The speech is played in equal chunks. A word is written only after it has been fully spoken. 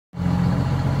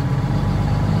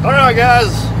All right,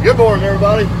 guys. Good morning,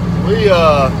 everybody. We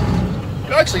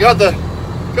actually got the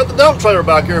dump trailer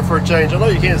back here for a change. I know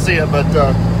you can't see it, but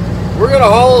we're gonna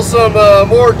haul some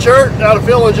more Chirt out of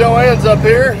Phil and Joanne's up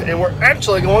here, and we're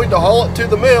actually going to haul it to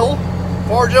the mill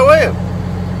for Joanne.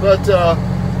 But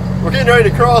we're getting ready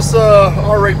to cross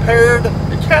our repaired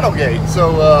cattle gate,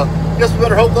 so I guess we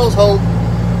better hope those hold.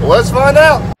 Well, let's find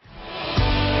out.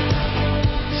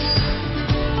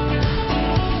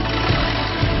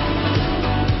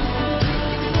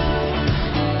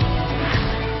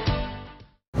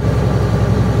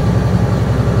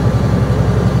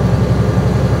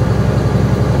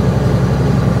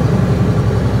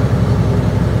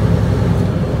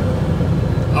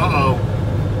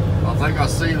 I think I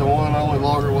see the one only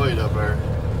logger weight up there.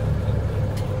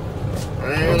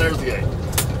 And there's the gate.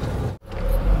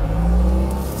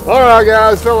 Alright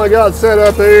guys, finally got set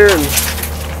up here and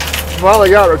finally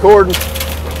got recording.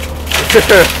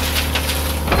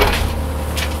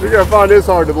 You're gonna find this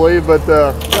hard to believe, but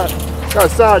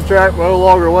got sidetracked by no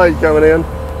logger weight coming in.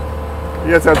 I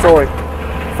guess that's only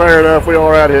fair enough. We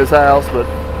are at his house, but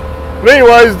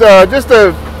anyways, just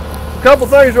a couple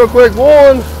things real quick.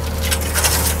 One,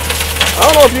 I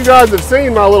don't know if you guys have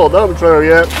seen my little dump trailer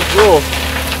yet. It's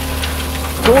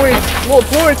a little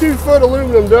 22-foot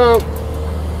aluminum dump.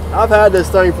 I've had this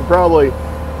thing for probably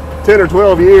 10 or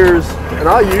 12 years, and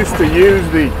I used to use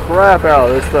the crap out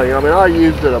of this thing. I mean, I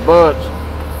used it a bunch.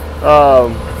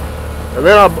 And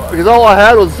then because all I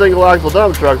had was single axle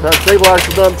dump trucks. I had single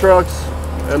axle dump trucks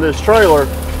and this trailer.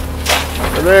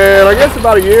 And then I guess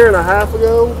about a year and a half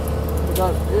ago,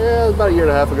 about a year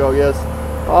and a half ago, I guess,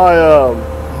 I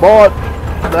bought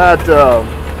that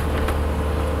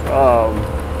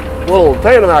little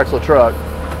tandem axle truck,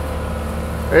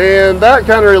 and that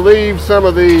kind of relieves some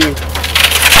of the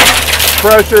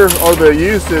pressure or the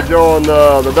usage on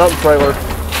the dump trailer.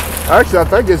 Actually, I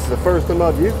think this is the first time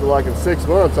I've used it like in 6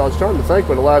 months. I was trying to think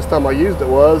when the last time I used it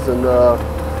was, and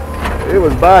it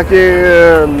was back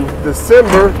in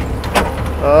December.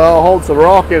 I hauled some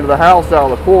rock into the house out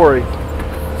of the quarry,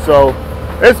 so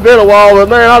it's been a while. But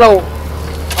man,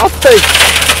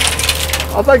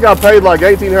 I think I paid like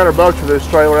 1,800 bucks for this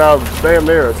trailer out of damn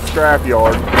near a scrap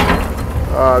yard.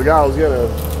 The guy was gonna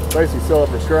basically sell it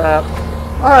for scrap.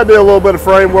 I had to do a little bit of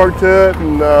framework to it,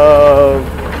 and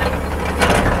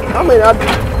I mean,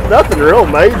 nothing real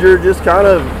major, just kind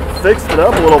of fixed it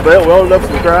up a little bit, welded up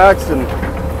some cracks and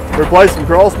replaced some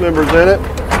cross members in it.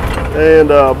 And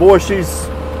boy, she's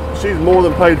more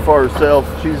than paid for herself.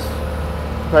 She's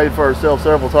paid for herself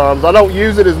several times. I don't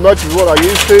use it as much as what I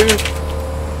used to,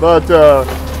 but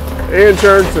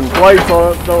insurance and plates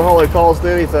on it don't hardly cost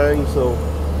anything, so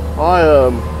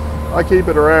I keep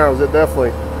it around. It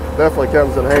definitely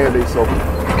comes in handy. So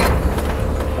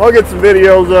I'll get some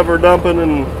videos of her dumping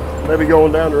and maybe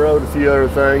going down the road a few other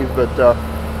things. But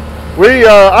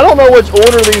I don't know which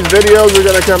order these videos are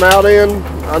going to come out in.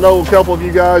 I know a couple of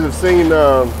you guys have seen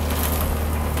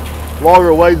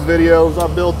logger Wade's videos. I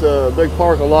built a big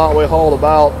parking lot. We hauled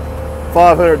about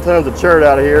 500 tons of Chirt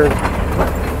out of here.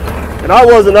 And I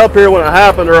wasn't up here when it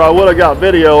happened, or I would have got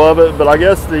video of it, but I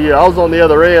guess I was on the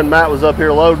other end. Matt was up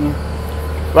here loading.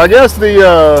 But I guess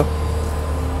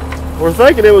we're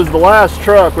thinking it was the last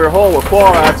truck. We were hauling with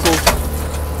quad axles,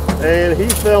 and he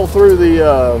fell through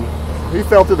the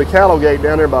cattle gate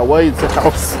down there by Wade's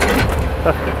house.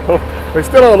 We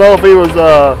still don't know if he was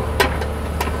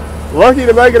lucky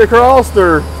to make it across,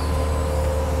 or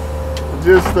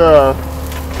just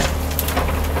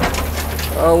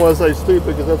I don't want to say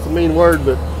stupid because that's a mean word,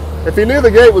 but if he knew the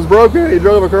gate was broken and he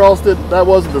drove across it, that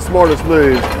wasn't the smartest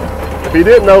move. If he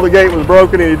didn't know the gate was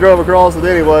broken and he drove across it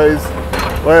anyways,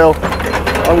 well,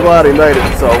 I'm glad he made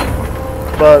it. So,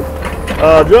 but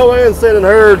Joanne's sending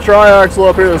her triaxle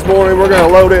up here this morning. We're going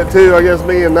to load it too. I guess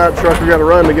me and that truck are going to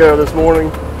run together this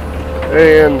morning.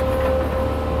 And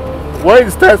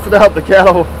Wade's tested out the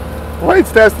cattle.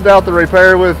 Wade's tested out the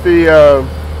repair with the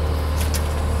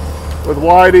with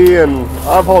Whitey, and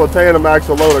I've hauled a tandem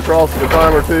axle load across it a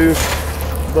time or two.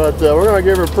 But we're going to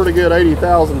give her a pretty good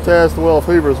 80,000 test. Well, if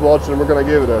Hoover's watching, we're going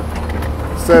to give it a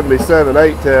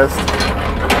 77.8 test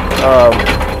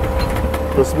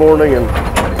this morning and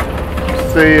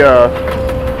see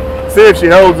if she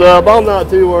holds up. I'm not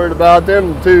too worried about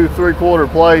them 2 3/4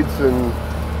 plates, and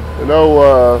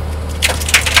no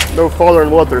farther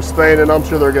than what they're spanning. I'm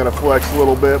sure they're going to flex a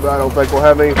little bit, but I don't think we'll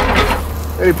have any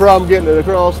problem getting it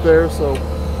across there. So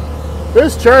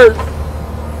this Chirt,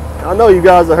 I know you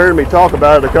guys have heard me talk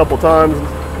about it a couple times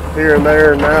here and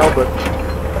there and now, but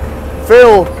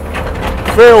Phil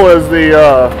is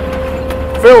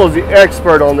the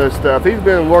expert on this stuff. He's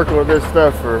been working with this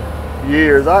stuff for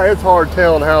years. It's hard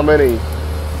telling how many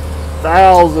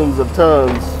thousands of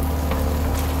tons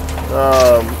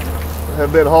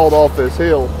have been hauled off this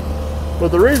hill. But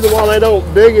the reason why they don't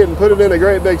dig it and put it in a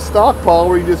great big stockpile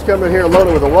where you just come in here and load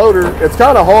it with a loader, it's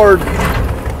kind of hard.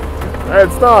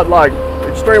 It's not like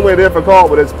extremely difficult,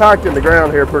 but it's packed in the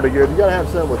ground here pretty good. You gotta have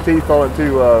something with teeth on it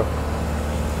to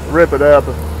rip it up.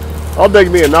 I'll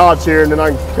dig me a notch here and then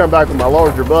I can come back with my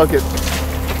larger bucket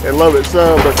and load it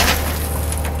some. But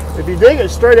if you dig it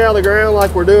straight out of the ground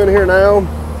like we're doing here now,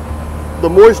 the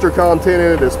moisture content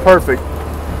in it is perfect.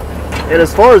 And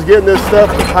as far as getting this stuff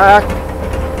to pack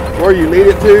where you need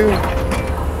it to,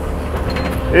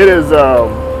 it is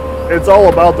it's all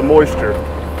about the moisture.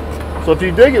 So if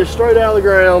you dig it straight out of the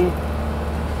ground,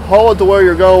 haul it to where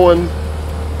you're going,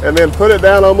 and then put it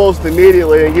down almost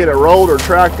immediately and get it rolled or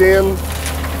tracked in,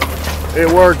 it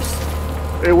works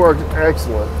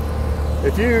excellent.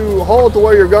 If you haul it to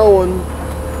where you're going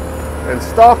and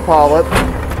stockpile it,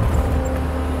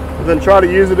 and then try to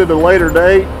use it at a later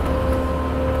date,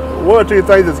 one or two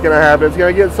things that's going to happen. It's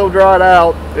going to get so dried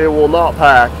out, it will not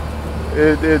pack.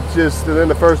 It just, and then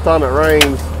the first time it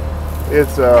rains,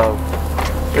 it's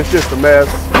just a mess.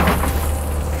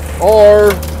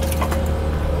 Or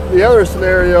the other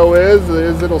scenario is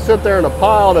it'll sit there in a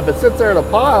pile, and if it sits there in a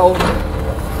pile,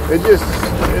 it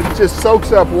just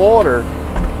soaks up water,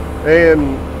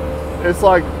 and it's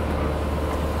like,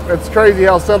 it's crazy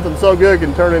how something so good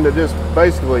can turn into just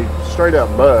basically straight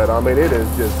up mud. I mean, it is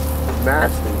just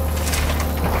nasty.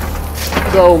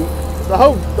 So the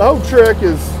whole trick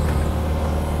is,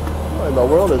 what in the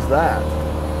world is that?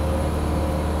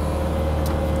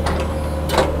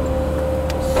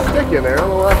 Stick in there, I don't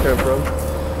know where that came from.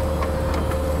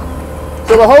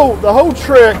 So the whole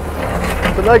trick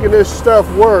to making this stuff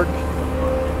work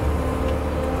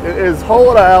is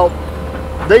haul it out,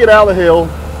 dig it out of the hill,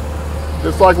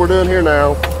 just like we're doing here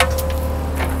now.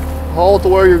 Haul it to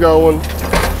where you're going,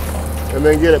 and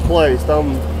then get it placed.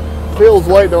 Phil's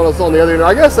waiting on us on the other end.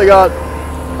 I guess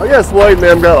Wade and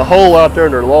them got a hole out there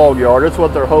in their log yard. It's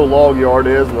what their whole log yard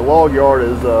is, and the log yard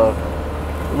is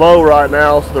low right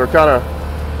now, so they're kind of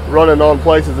running on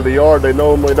places of the yard they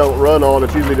normally don't run on.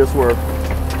 It's usually just where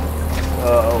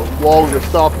logs are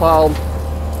stockpiled.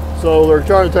 So they're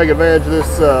trying to take advantage of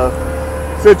this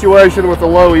situation with the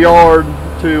low yard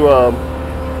to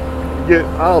get,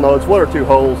 I don't know, it's one or two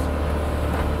holes.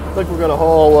 I think we're going to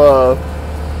haul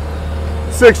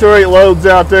 6 or 8 loads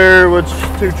out there, which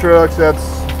 2 trucks,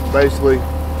 that's basically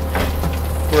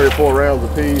 3 or 4 rounds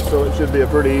apiece, so it should be a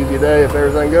pretty easy day if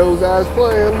everything goes as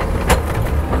planned.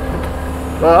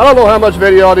 I don't know how much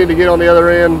video I need to get on the other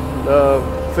end.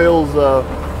 Phil's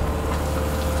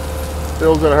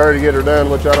in a hurry to get her done,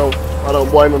 which I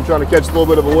don't blame him. Trying to catch a little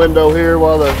bit of a window here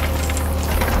while the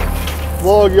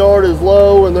log yard is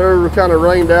low and they're kind of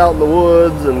rained out in the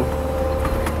woods, and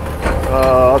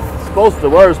the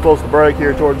weather's supposed to break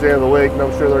here towards the end of the week, and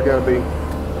I'm sure they're going to be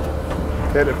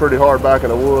hitting it pretty hard back in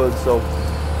the woods. So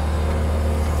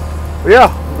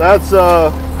yeah, that's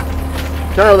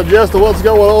kind of the gist of what's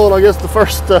going on. I guess the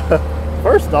first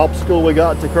obstacle we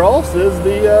got to cross is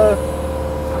the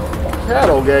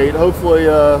cattle gate. Hopefully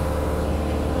don't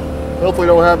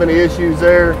have any issues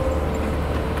there.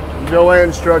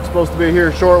 Joanne's truck's supposed to be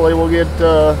here shortly. We'll get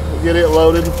it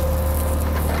loaded.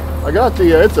 I got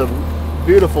it's a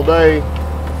beautiful day.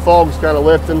 Fog's kind of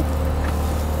lifting.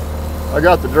 I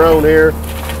got the drone here.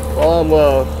 While I'm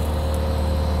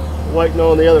waiting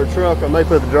on the other truck, I may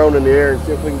put the drone in the air and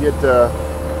see if we can get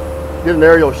an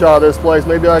aerial shot of this place.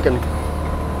 Maybe I can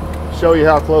show you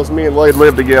how close me and Wade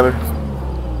live together.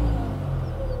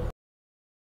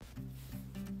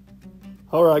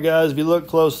 Alright guys, if you look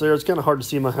close there, it's kind of hard to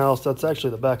see my house. That's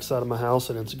actually the back side of my house,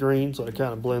 and it's green, so it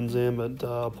kind of blends in, but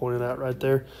I'll point it out right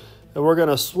there. And we're going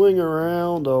to swing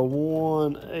around a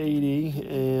 180,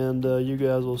 and you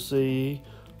guys will see,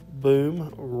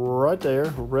 boom, right there.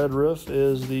 Red Roof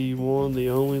is the one, the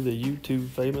only, the YouTube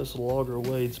famous logger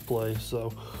Wade's place.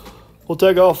 So we'll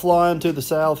take off flying to the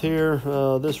south here.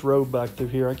 This road back through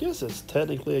here, I guess it's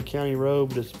technically a county road,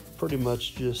 but it's pretty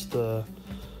much just a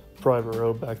private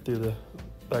road back through the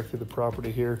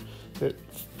property here. It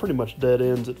pretty much dead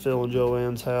ends at Phil and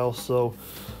Joanne's house. So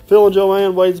Phil and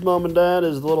Joanne, Wade's mom and dad,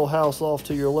 is the little house off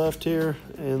to your left here,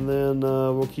 and then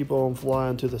we'll keep on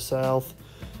flying to the south,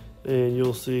 and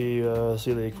you'll see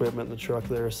the equipment in the truck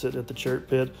there sitting at the Chirt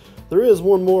pit. There is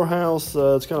one more house.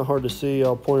 It's kind of hard to see.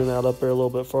 I'll point it out up there a little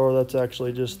bit farther. That's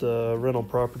actually just a rental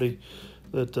property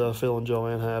that Phil and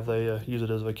Joanne have. They use it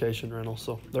as a vacation rental.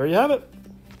 So there you have it.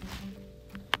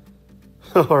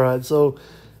 All right, so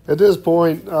At this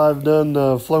point, I've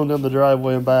done flown down the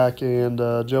driveway and back, and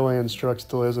Joanne's truck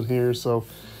still isn't here, so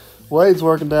Wade's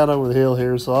working down over the hill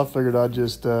here, so I figured I'd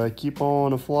just keep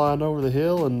on flying over the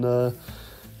hill and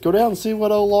go down and see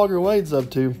what old logger Wade's up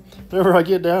to. Whenever I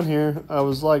get down here, I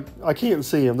was like, I can't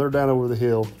see them. They're down over the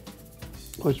hill,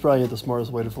 which probably ain't the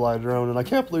smartest way to fly a drone, and I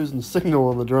kept losing signal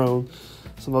on the drone,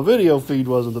 so my video feed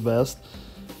wasn't the best.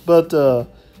 But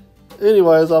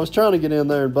anyways, I was trying to get in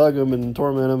there and bug him and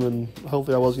torment him, and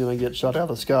hopefully I wasn't going to get shot out of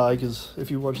the sky, because if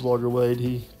you watch Logger Wade,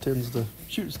 he tends to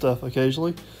shoot stuff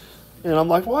occasionally. And I'm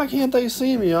like, why can't they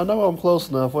see me? I know I'm close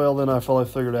enough. Well, then I finally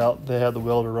figured out they had the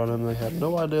welder running, and they had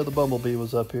no idea the bumblebee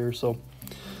was up here. So,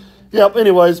 yep,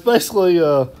 anyways, basically,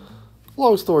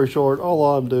 long story short,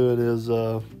 all I'm doing is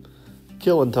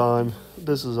killing time.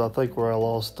 This is, I think, where I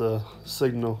lost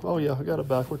signal. Oh, yeah, I got it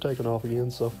back. We're taking off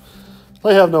again, so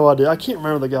they have no idea. I can't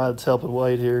remember the guy that's helping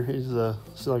Wade here. He's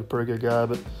seems like a pretty good guy,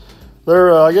 but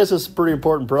they're, I guess it's a pretty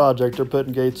important project. They're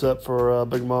putting gates up for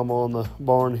Big Mama on the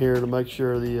barn here to make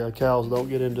sure the cows don't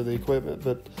get into the equipment.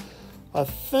 But I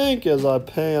think as I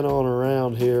pan on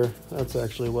around here, that's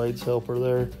actually Wade's helper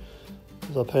there.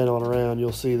 As I pan on around,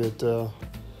 you'll see that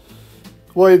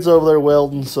Wade's over there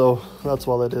welding, so that's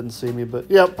why they didn't see me. But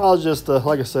yep, I was just,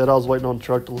 like I said, I was waiting on the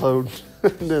truck to load.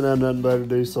 Didn't have nothing better to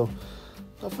do, so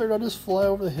I figured I'd just fly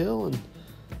over the hill and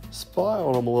spy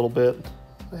on them a little bit.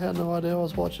 They had no idea I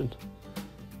was watching.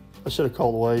 I should have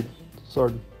called Wade,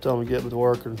 started telling him to get to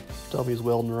work and tell me he's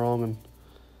welding wrong, and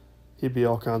he'd be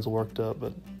all kinds of worked up,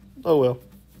 but oh well.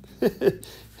 It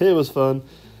was fun.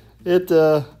 It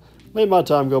made my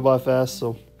time go by fast,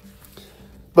 so.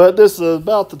 But this is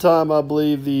about the time I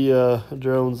believe the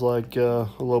drone's like a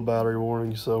low battery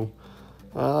warning, so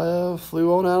I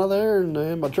flew on out of there, and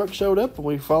then my truck showed up, and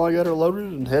we finally got her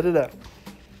loaded and headed out.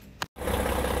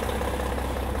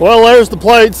 Well, there's the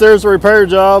plates. There's the repair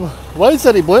job. Wade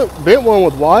said he bent one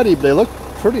with Whitey, but they look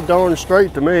pretty darn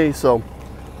straight to me, so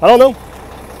I don't know.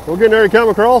 We're getting ready to come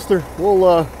across there.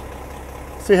 We'll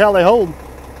see how they hold.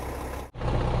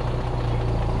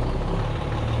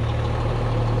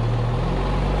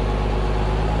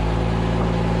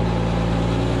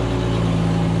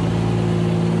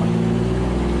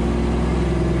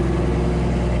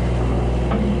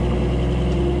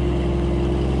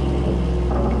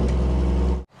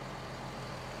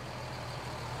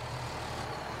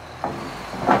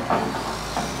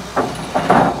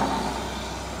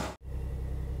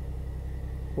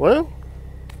 Well,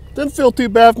 didn't feel too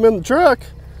bad from in the truck.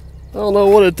 I don't know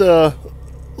what it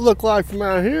looked like from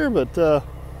out here, but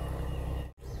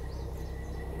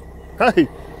hey,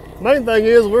 main thing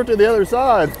is we're to the other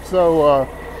side, so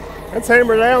let's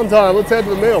hammer down time. Let's head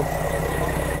to the mill.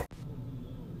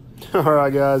 All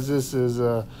right, guys, this is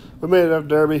we made it up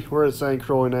Derby. We're at St.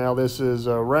 Croix now. This is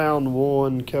round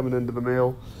one coming into the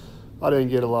mill. I didn't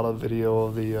get a lot of video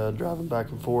of the driving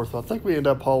back and forth. I think we ended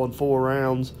up hauling 4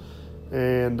 rounds.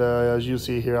 And as you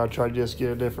see here, I try to just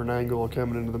get a different angle of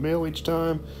coming into the mill each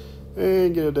time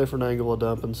and get a different angle of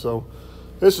dumping. So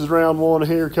this is round one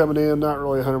here coming in. Not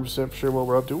really 100% for sure what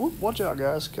we're up to. Whoop, watch out,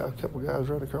 guys. Got a couple guys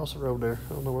running across the road there.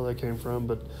 I don't know where they came from,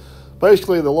 but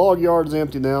basically the log yard's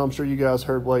empty now. I'm sure you guys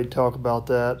heard Wade talk about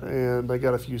that, and they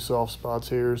got a few soft spots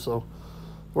here. So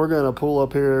we're going to pull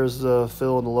up here as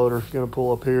Phil and the loader going to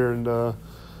pull up here and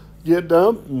get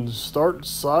dumped and start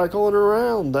cycling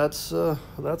around. That's the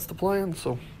plan.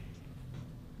 So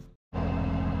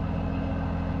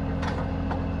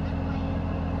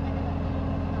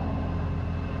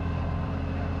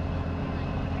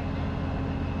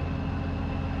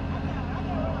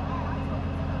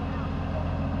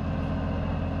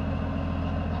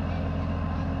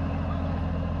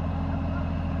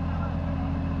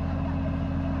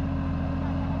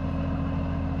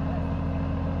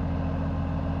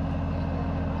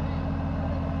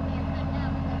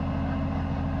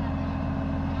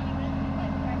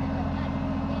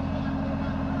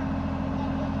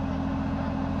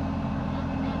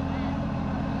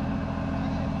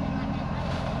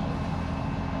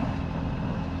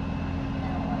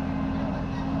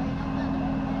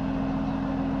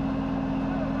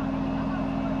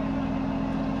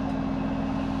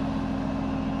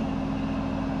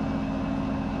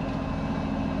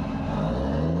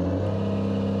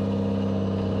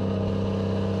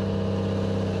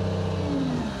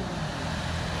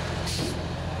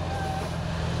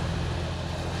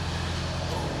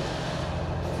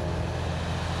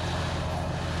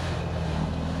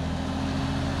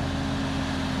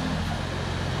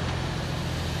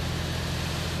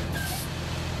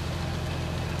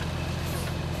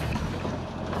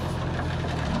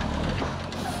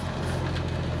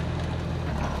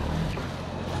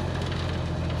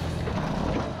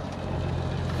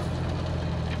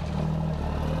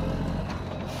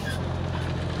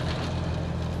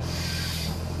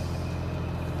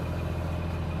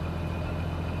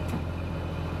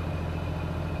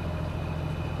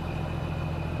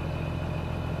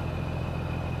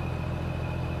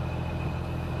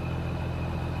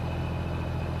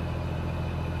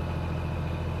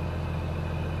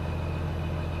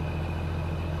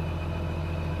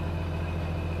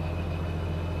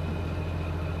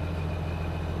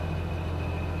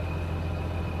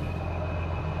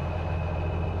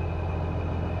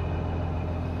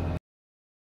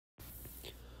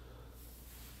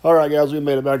All right, guys, we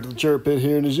made it back to the Chirt pit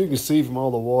here, and as you can see from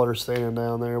all the water standing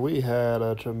down there, we had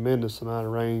a tremendous amount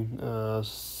of rain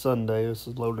Sunday. This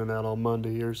is loading out on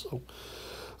Monday here, so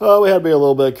we had to be a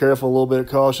little bit careful, a little bit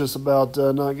cautious about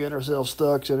not getting ourselves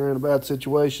stuck and in a bad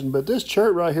situation. But this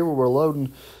Chirt right here where we're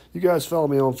loading, you guys follow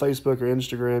me on Facebook or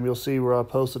Instagram, you'll see where I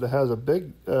posted it has a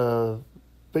big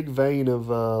vein of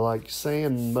like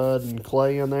sand, mud, and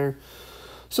clay in there.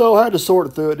 So I had to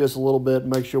sort through it just a little bit and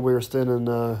make sure we were sending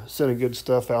good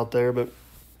stuff out there. But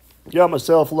got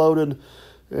myself loaded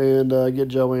and get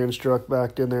Joanne's truck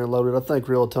back in there and loaded. I think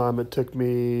real time it took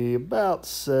me about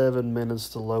 7 minutes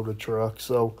to load a truck.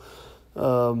 So,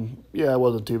 yeah, it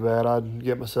wasn't too bad. I'd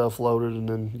get myself loaded and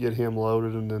then get him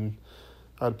loaded, and then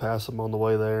I'd pass him on the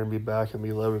way there and be back and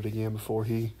be loaded again before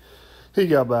he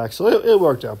got back. So it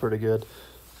worked out pretty good.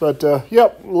 But,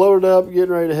 yep, loaded up, getting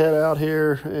ready to head out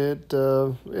here. It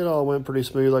all went pretty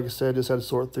smooth. Like I said, just had to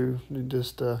sort through and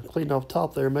just cleaned off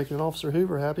top there, making Officer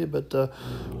Hoover happy. But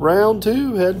round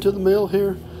two, heading to the mill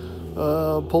here,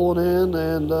 pulling in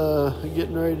and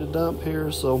getting ready to dump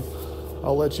here. So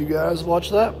I'll let you guys watch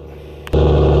that.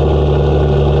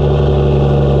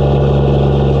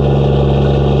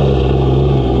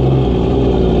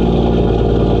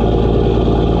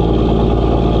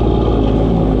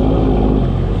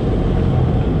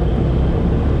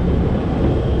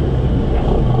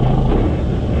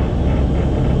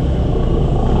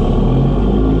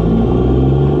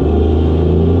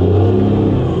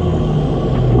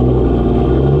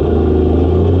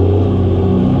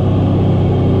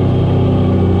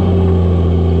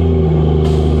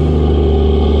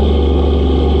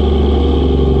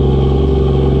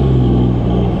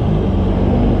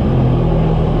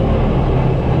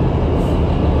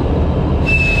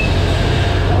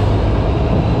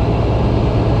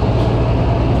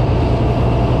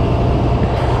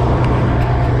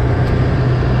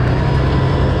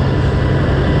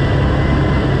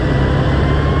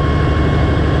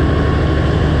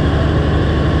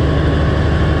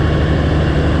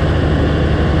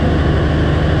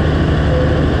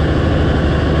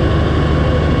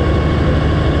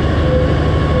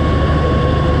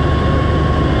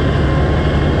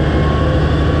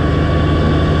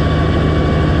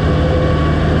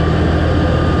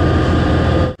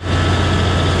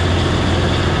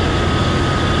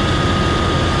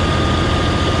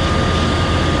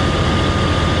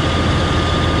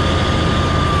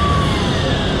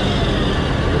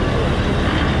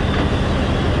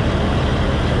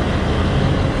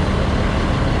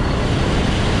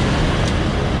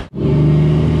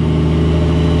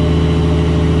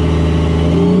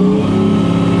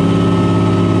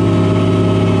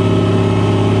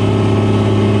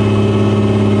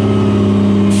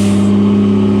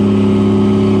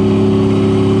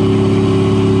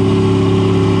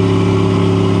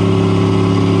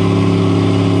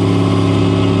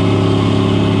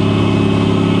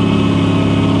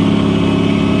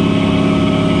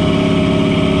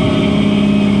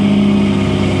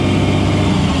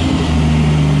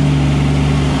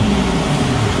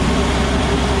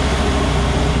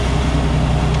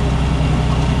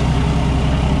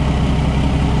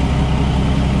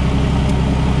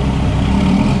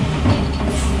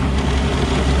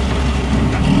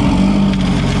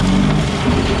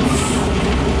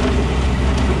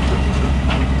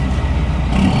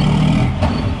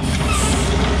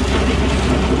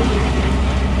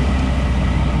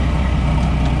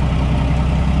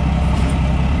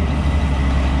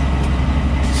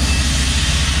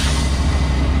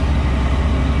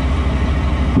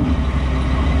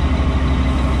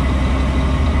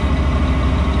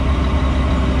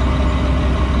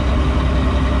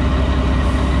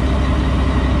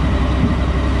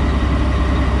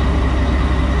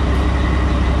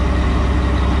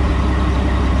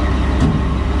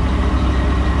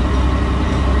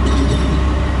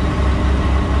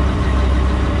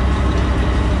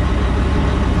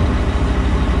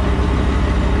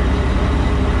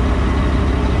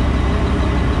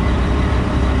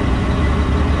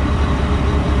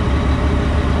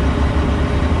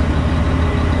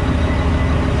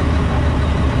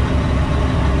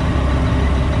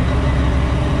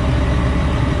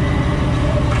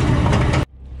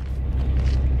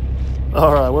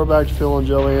 All right, we're back to filling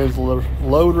Joanne's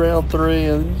load round 3,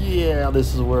 and yeah,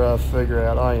 this is where I figure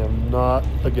out I am not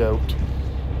a goat.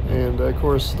 And of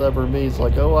course, stubborn me is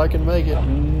like, oh, I can make it.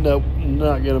 Nope,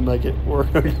 not gonna make it. We're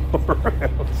gonna go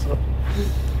around.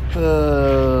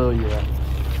 So, yeah,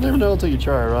 never know until you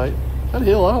try, right? That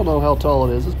hill, I don't know how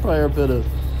tall it is. It's probably a bit of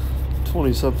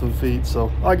 20-something feet.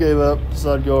 So I gave up,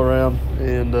 decided to go around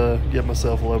and get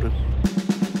myself loaded.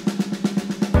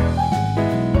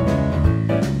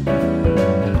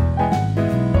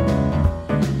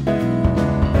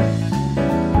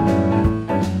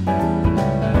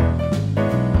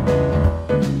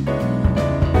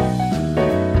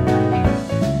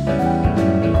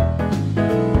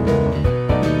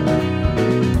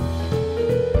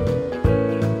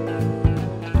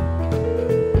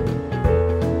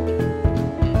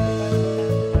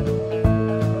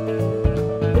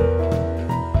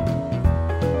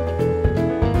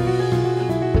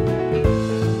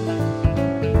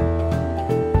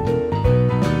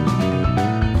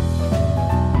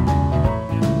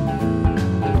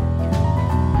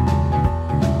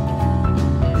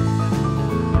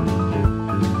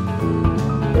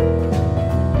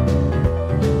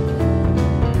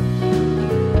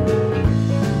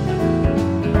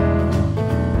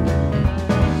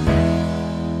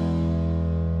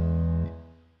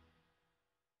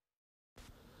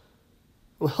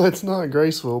 Well, it's not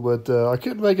graceful, but I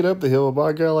couldn't make it up the hill. But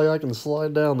by golly, I can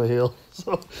slide down the hill.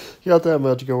 So, got that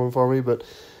much going for me. But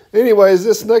anyways,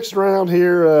 this next round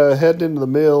here, heading into the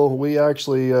mill, we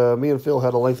actually, me and Phil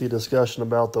had a lengthy discussion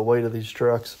about the weight of these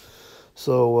trucks.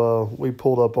 So, we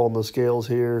pulled up on the scales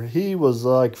here. He was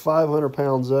like 500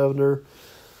 pounds under.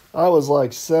 I was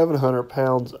like 700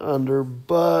 pounds under,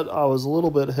 but I was a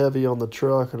little bit heavy on the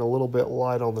truck and a little bit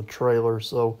light on the trailer.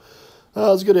 So,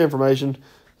 it's good information.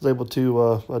 Was able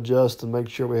to adjust and make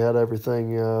sure we had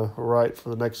everything right for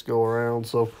the next go around.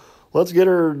 So let's get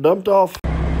her dumped off.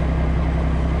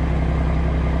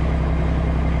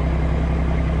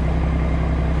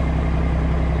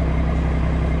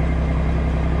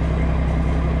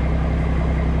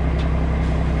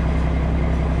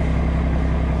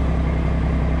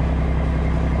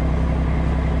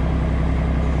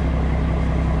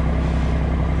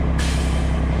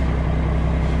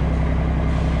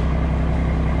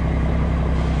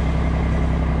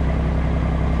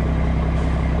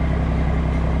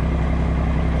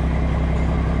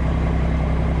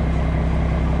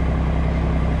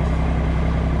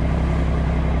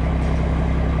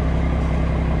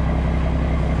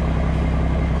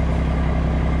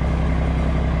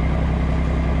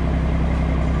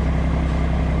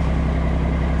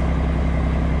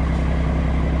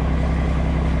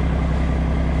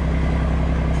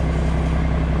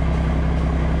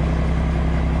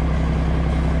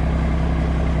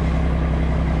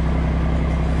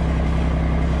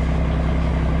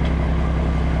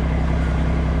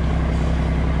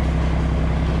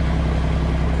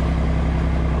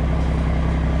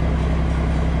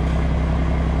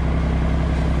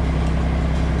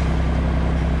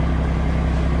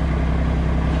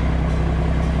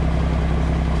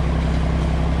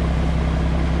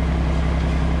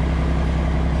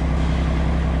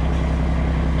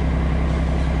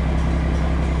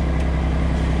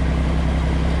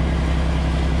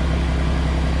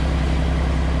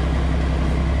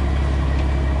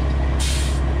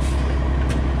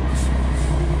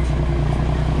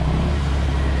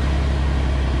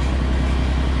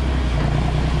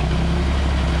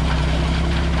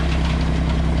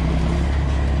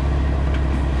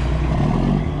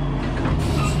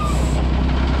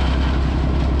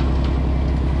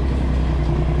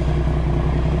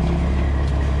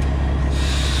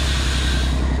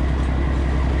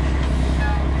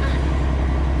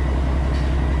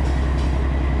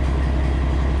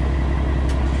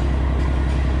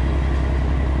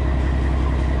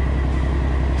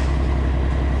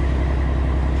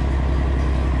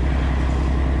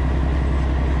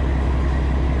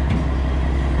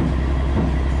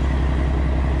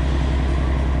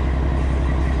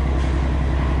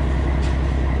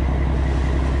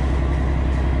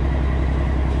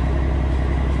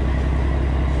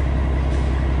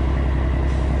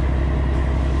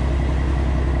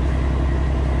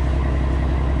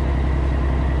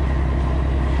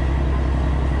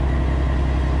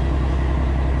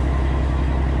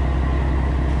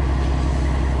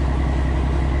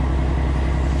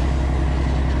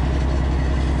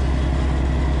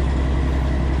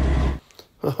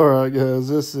 All right, guys,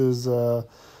 this is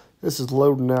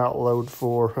loading out load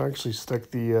 4. I actually stuck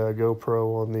the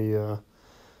GoPro on the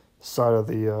side of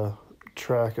the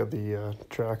track of the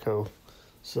track hoe.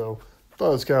 So I thought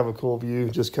it was kind of a cool view,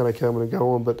 just kind of coming and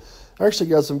going. But I actually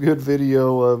got some good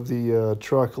video of the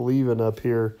truck leaving up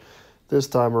here this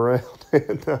time around.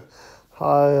 And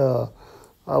I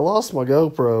lost my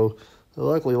GoPro.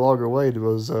 Luckily, Logger Wade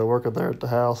was working there at the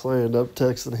house. I ended up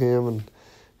texting him, and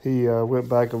he went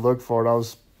back and looked for it. I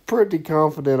was pretty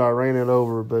confident I ran it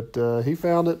over, but he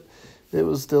found it. It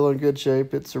was still in good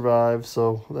shape. It survived,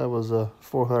 so that was a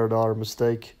 $400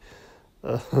 mistake.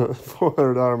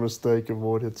 $400 mistake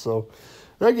avoided. So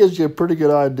that gives you a pretty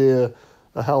good idea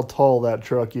of how tall that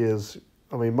truck is.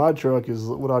 I mean, my truck is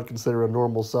what I'd consider a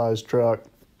normal sized truck.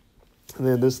 And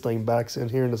then this thing backs in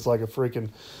here, and it's like a freaking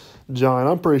giant.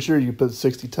 I'm pretty sure you put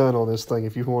 60 ton on this thing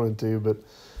if you wanted to, but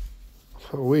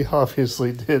we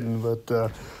obviously didn't.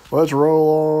 But let's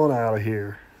roll on out of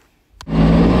here.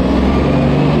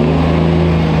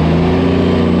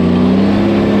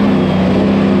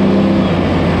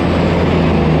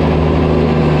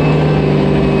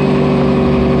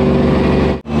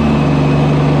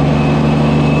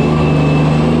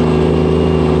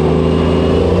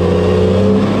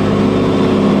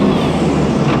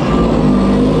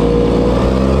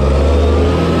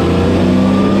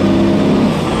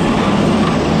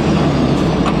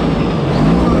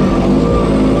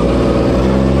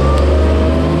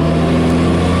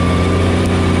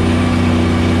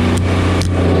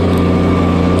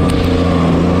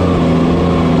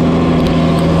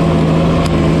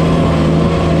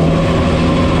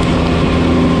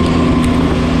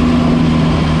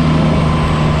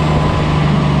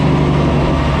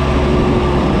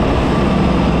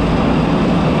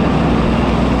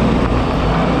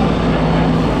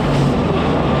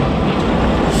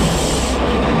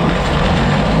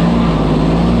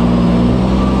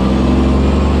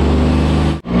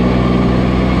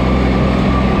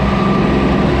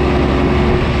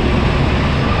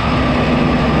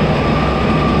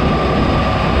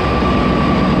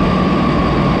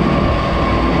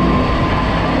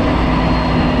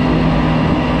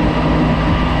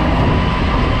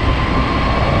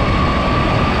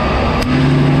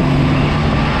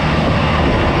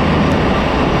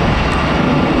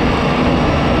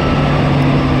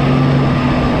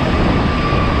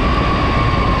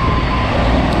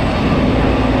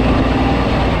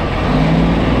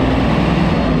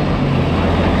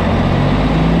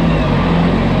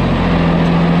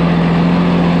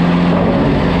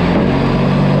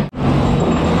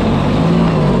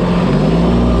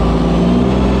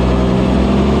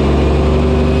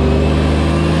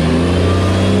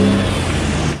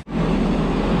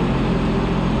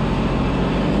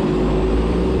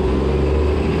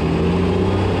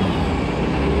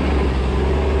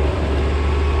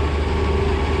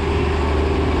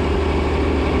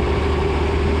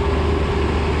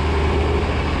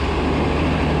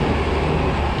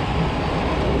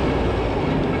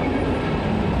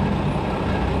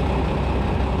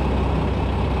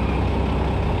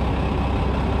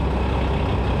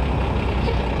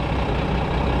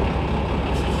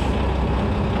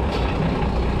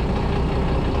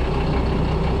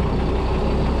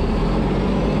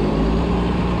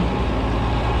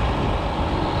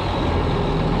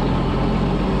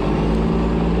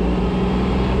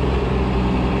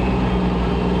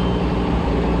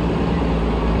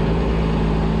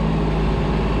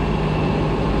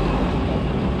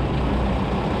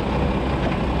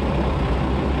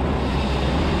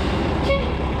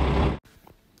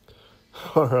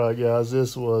 All right, guys,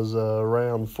 this was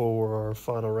round 4, our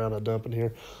final round of dumping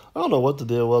here. I don't know what the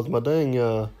deal was. My dang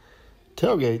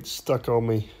tailgate stuck on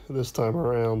me this time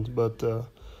around, but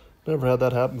never had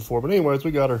that happen before. But anyways,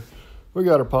 we got her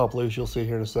pop loose. You'll see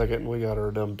here in a second, and we got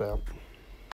her dumped out.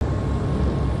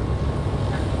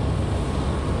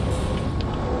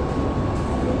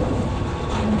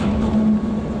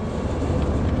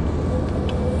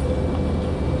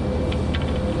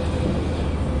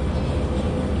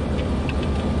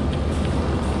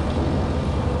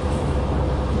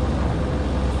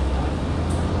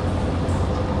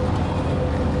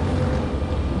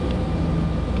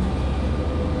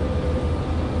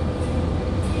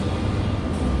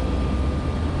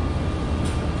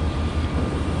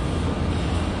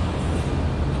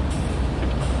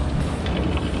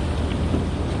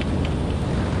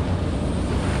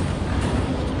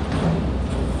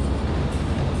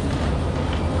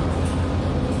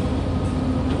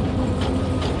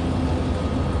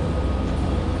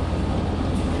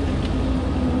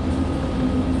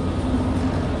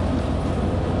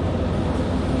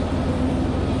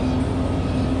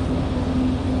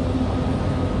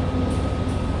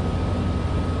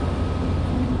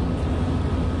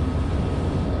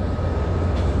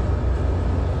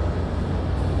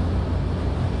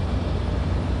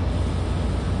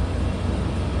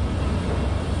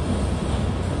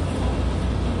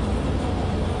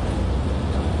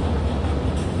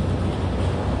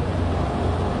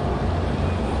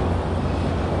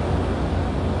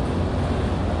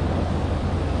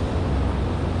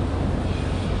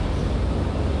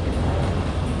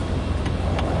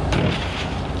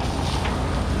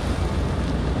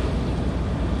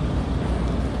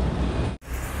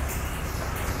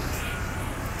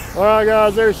 All right,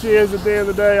 guys, there she is at the end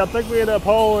of the day. I think we ended up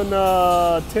hauling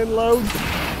 10 loads.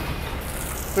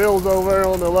 Phil's over there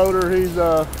on the loader. He's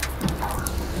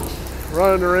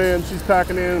running her in. She's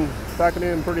packing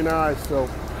in pretty nice. So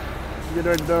she's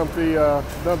getting ready to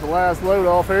dump the last load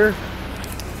off here.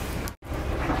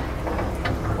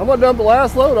 I'm gonna dump the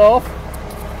last load off,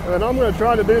 and I'm gonna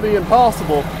try to do the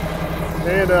impossible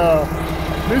and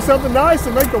do something nice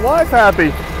and make the wife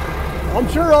happy. I'm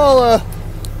sure I'll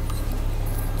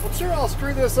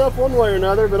screw this up one way or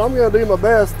another, but I'm gonna do my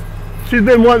best. She's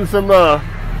been wanting some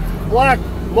black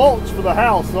mulch for the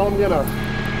house, so I'm gonna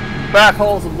back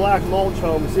haul some black mulch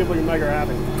home and see if we can make her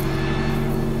happy.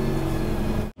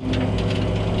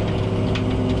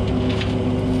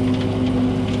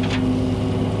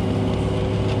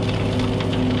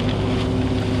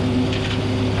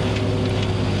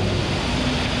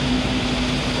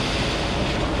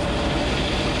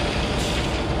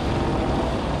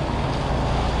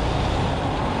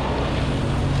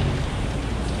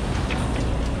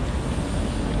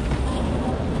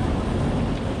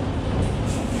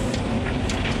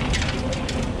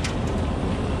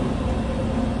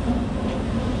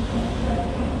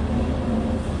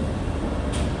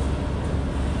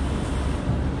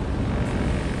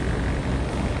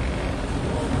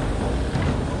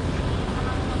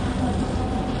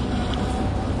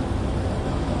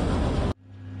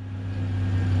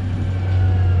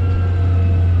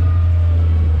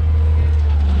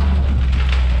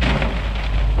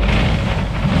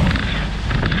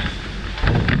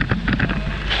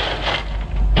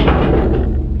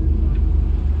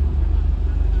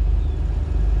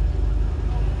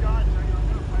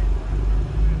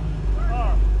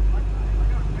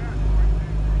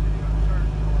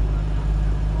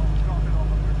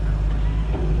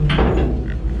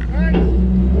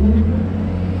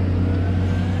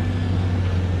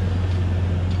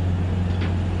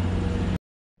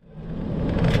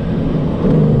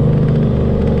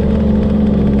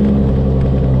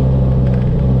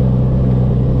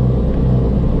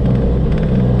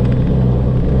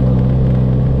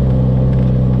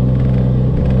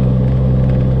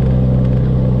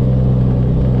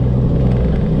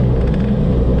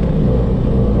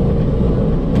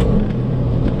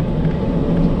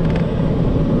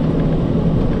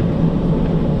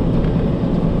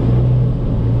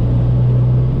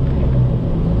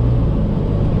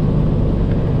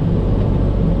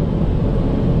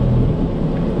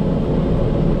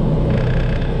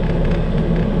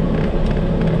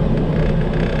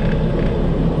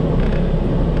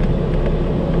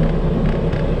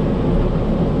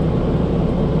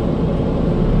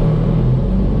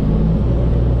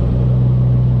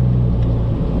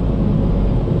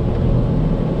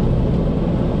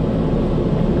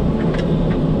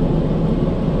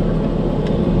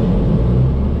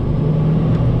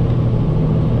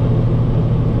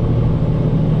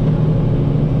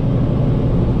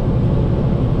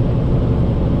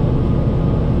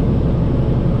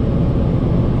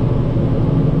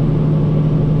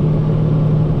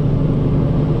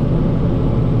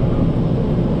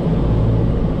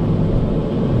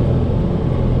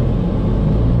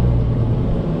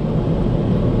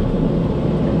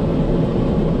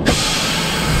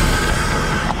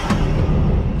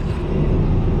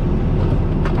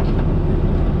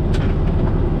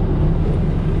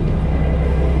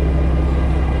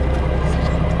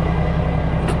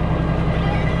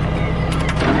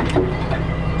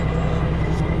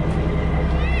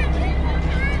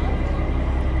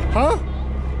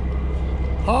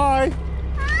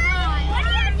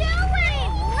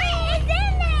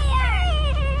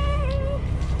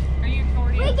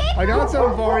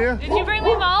 something for you. Did you bring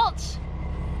me mulch?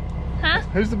 Huh?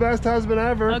 Who's the best husband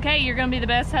ever? Okay, you're gonna be the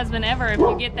best husband ever if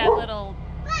you get that little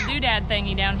doodad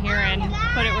thingy down here and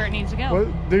put it where it needs to go.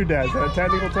 What doodad? Is that a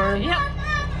technical term? Yep,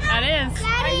 that is.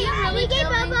 Daddy, you really get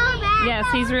Bobo back. Yes,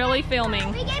 he's really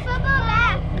filming. We get Bobo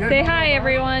back. Say hi,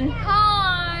 everyone.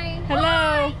 Hi.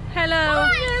 Hello. Hello.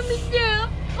 Hi, Michelle.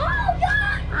 Oh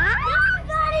God! Oh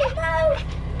God!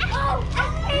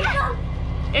 He's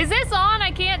oh, Is this on?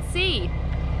 I can't see.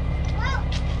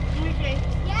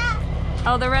 yeah.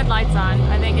 Oh, the red light's on.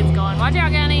 I think it's going. Watch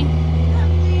out, Gunny.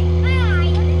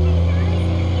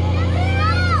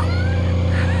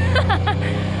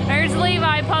 There's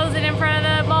Levi posing in front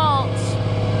of the mulch.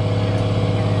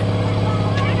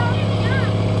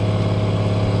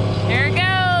 There it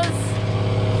goes.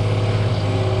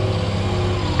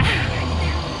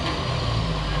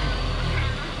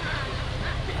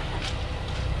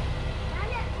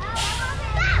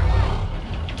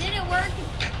 Did it work?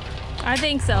 I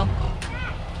think so.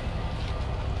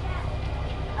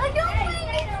 I don't think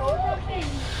it's open.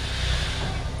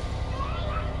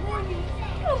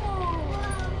 Come on.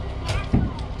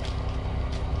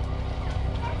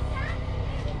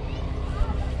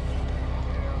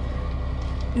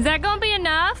 Is that gonna be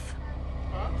enough?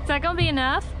 Is that gonna be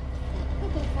enough?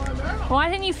 Why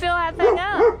didn't you fill that thing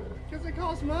up? Because it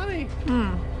costs money.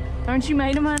 Aren't you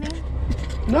made of money?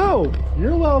 No,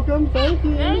 you're welcome. Thank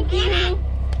you. Thank you.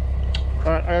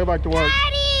 All right, I go back to work.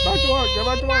 Daddy! Back to work. Go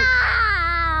back to work.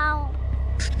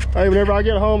 No. Hey, whenever I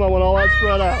get home, I want all that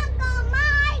spread out. Uncle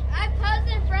Mike. I posed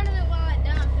in front of it while it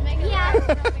dumped to make it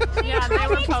look. Yeah, they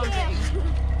were posing.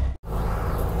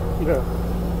 Yeah.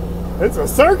 It's a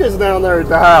circus down there at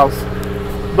the house.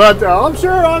 But I'm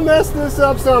sure I messed this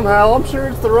up somehow. I'm sure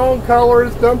it's the wrong color.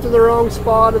 It's dumped in the wrong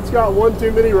spot. It's got one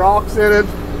too many rocks in it.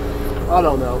 I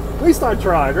don't know. At least I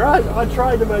tried, right? I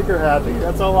tried to make her happy.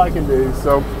 That's all I can do.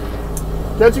 So,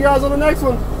 catch you guys on the next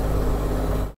one.